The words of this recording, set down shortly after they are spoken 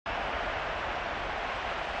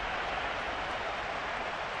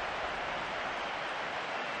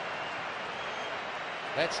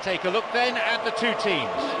Let's take a look then at the two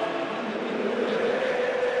teams.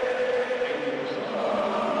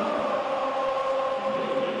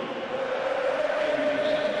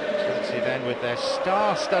 Chelsea then, with their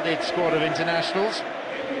star-studded squad of internationals,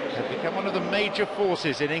 have become one of the major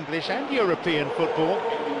forces in English and European football,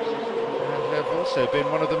 and have also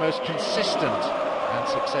been one of the most consistent and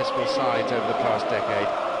successful sides over the past decade.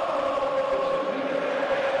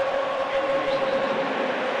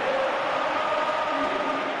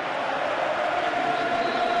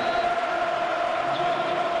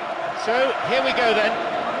 So, here we go then.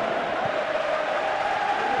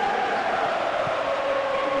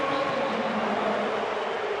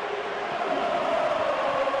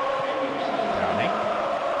 Downing.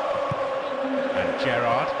 And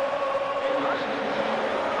Gerrard.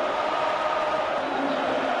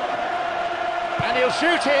 And he'll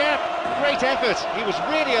shoot here. Great effort. He was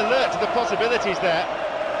really alert to the possibilities there.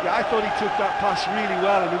 Yeah, I thought he took that pass really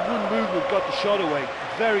well, and in one movement got the shot away.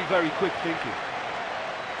 Very, very quick thinking.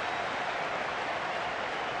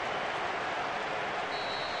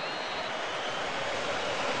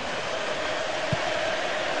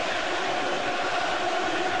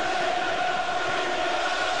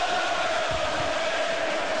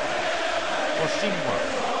 An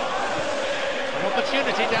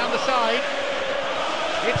opportunity down the side.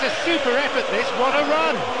 It's a super effort this, what a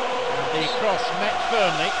run! And the cross met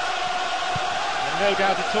firmly. And no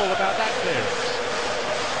doubt at all about that clearance.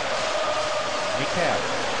 Mikel.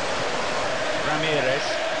 Ramirez.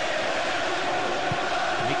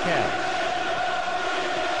 Mikel.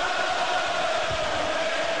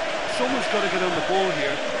 Someone's got to get on the ball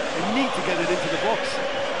here. They need to get it into the box.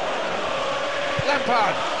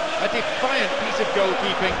 Lampard. A defiant piece of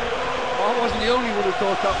goalkeeping. I wasn't the only one who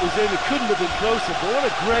thought that was in. It couldn't have been closer, but what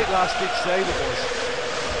a great last-ditch save it was.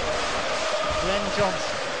 Glenn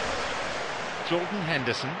Johnson. Jordan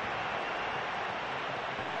Henderson.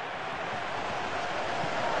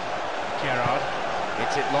 Gerrard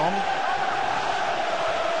hits it long.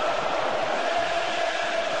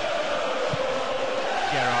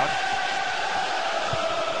 Gerrard.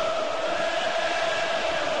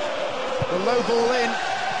 The low ball in.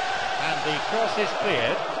 And the cross is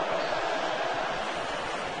cleared.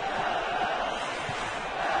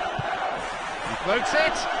 He floats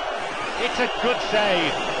it. It's a good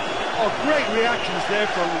save. Oh, great reactions there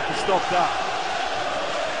from him to stop that.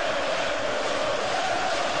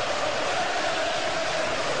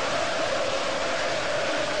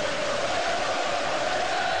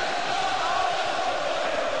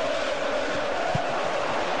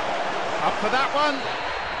 Up for that one.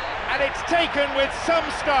 And it's taken with some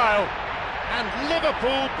style. And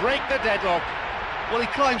Liverpool break the deadlock. Well, he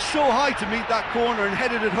climbed so high to meet that corner and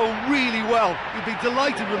headed it home really well. He'd be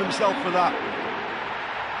delighted with himself for that.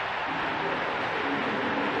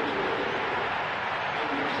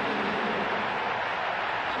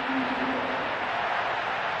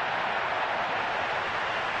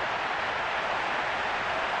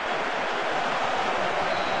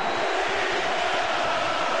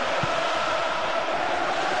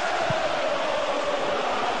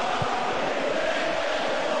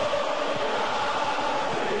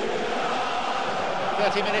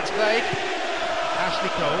 Minutes played.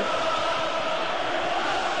 Ashley Cole.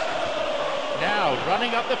 Now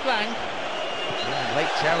running up the flank.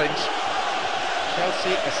 Late challenge.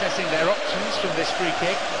 Chelsea assessing their options from this free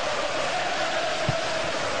kick.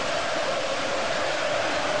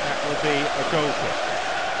 That will be a goal kick.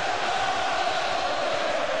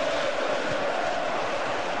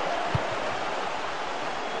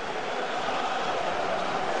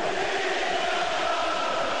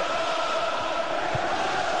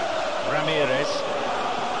 Ramirez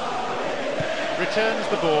returns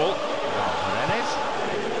the ball. Jimenez.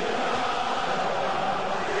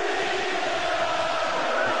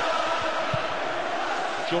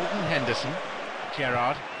 Jordan Henderson.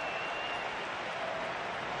 Gerrard.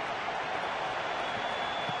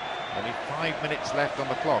 Only 5 minutes left on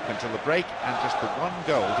the clock until the break, and just the one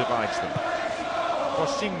goal divides them.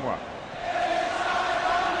 Fosimwa.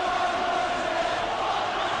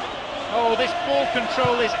 Oh, this ball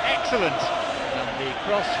control is excellent. And the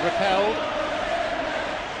cross repelled.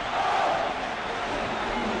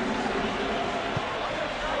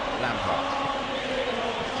 Lampard.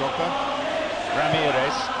 Drogba.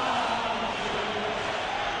 Ramirez.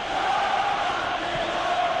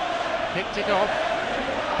 Picked it off.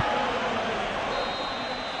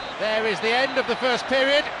 There is the end of the first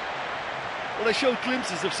period. Well, they showed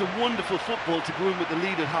glimpses of some wonderful football to go in with the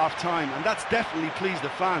lead at half-time, and that's definitely pleased the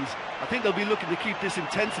fans. I think they'll be looking to keep this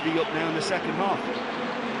intensity up now in the second half.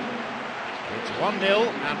 It's 1-0,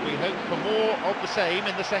 and we hope for more of the same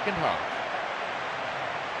in the second half.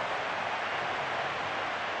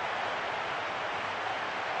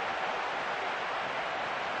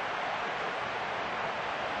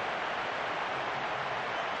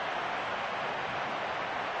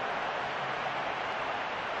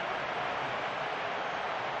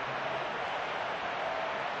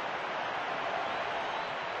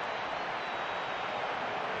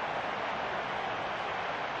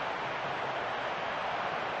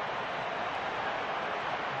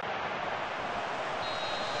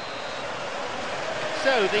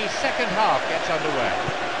 So the second half gets underway.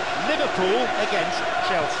 Liverpool against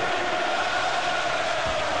Chelsea.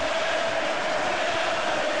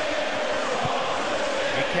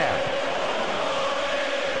 Mikel.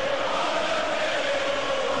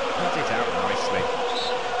 Cut it out nicely.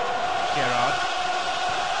 Gerrard.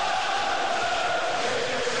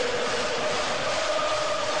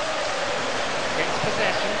 Gets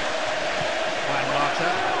possession. Juan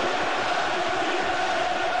Mata.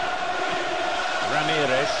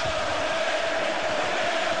 Ramirez.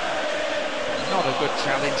 Not a good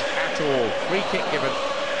challenge at all. Free kick given.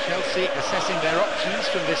 Chelsea assessing their options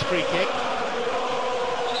from this free kick.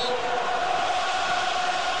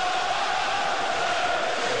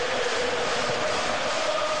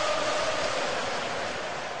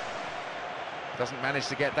 Doesn't manage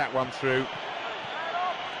to get that one through.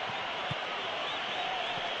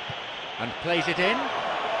 And plays it in.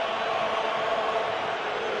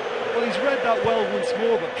 Well, he's read that well once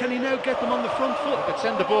more, but can he now get them on the front foot? Could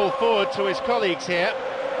send the ball forward to his colleagues here.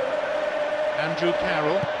 Andrew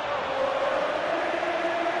Carroll.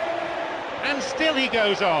 And still he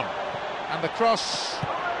goes on. And the cross.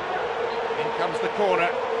 In comes the corner.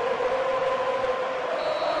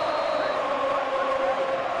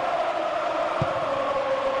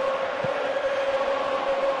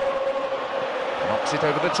 Knocks it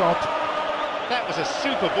over the top. That was a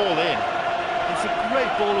super ball in. It's a great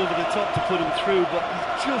ball over the top to put him through, but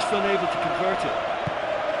he's just unable to convert it.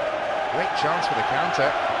 Great chance for the counter.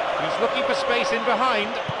 He's looking for space in behind.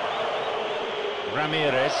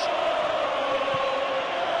 Ramirez.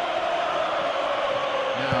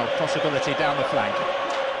 Now possibility down the flank.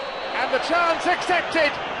 And the chance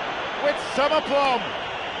accepted with some aplomb.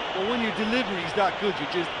 Well, when your delivery's that good,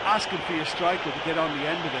 you're just asking for your striker to get on the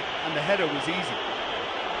end of it, and the header was easy.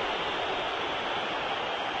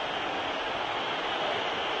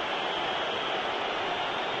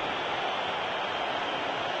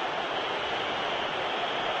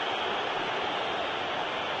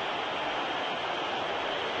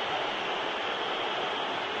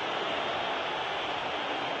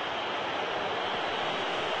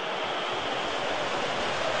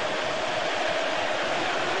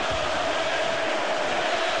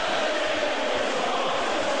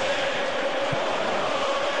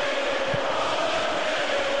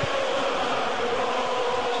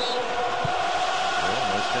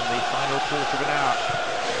 Quarter of an hour.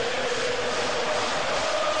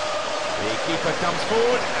 The keeper comes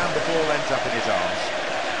forward and the ball ends up in his arms.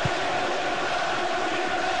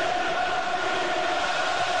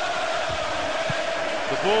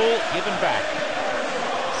 The ball given back.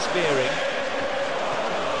 Spearing.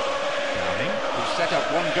 Downing, who's set up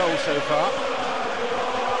one goal so far.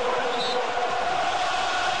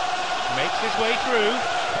 Makes his way through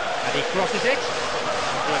and he crosses it.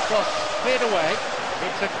 The cross cleared away.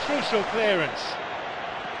 It's a crucial clearance.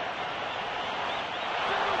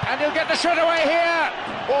 And he'll get the shot away here!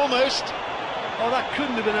 Almost. Oh, that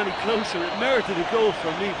couldn't have been any closer. It merited a goal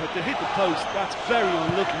from me, but to hit the post, that's very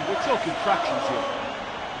unlucky. We're talking fractions here.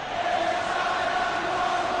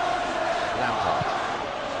 Lampard.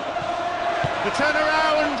 The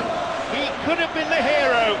turnaround! He could have been the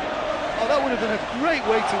hero. Oh, that would have been a great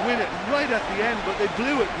way to win it right at the end, but they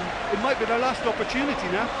blew it. And it might be their last opportunity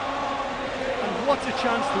now. What a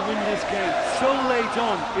chance to win this game. So late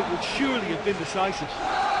on, it would surely have been decisive.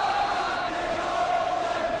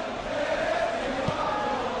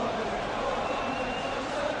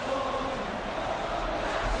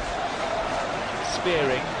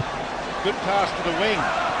 Spearing. Good pass to the wing.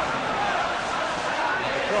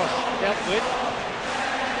 The cross dealt with.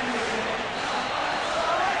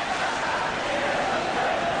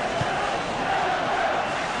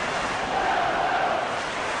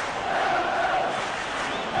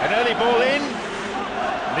 An early ball in,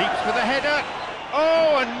 leaps for the header.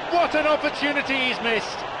 Oh, and what an opportunity he's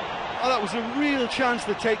missed. Oh, that was a real chance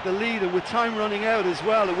to take the lead, and with time running out as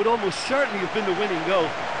well, it would almost certainly have been the winning goal.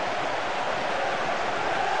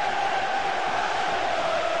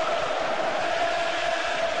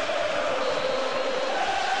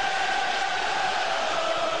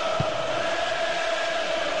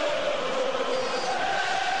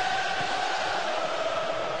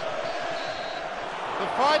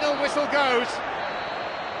 whistle goes.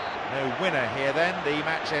 No winner here then, the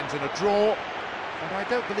match ends in a draw, but I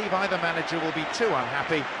don't believe either manager will be too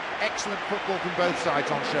unhappy. Excellent football from both sides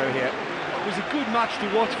on show here. It was a good match to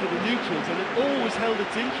watch for the neutrals, and it always held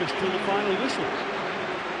its interest till the final whistle.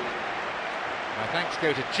 My thanks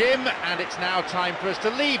go to Jim, and it's now time for us to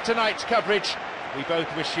leave tonight's coverage. We both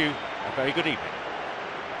wish you a very good evening.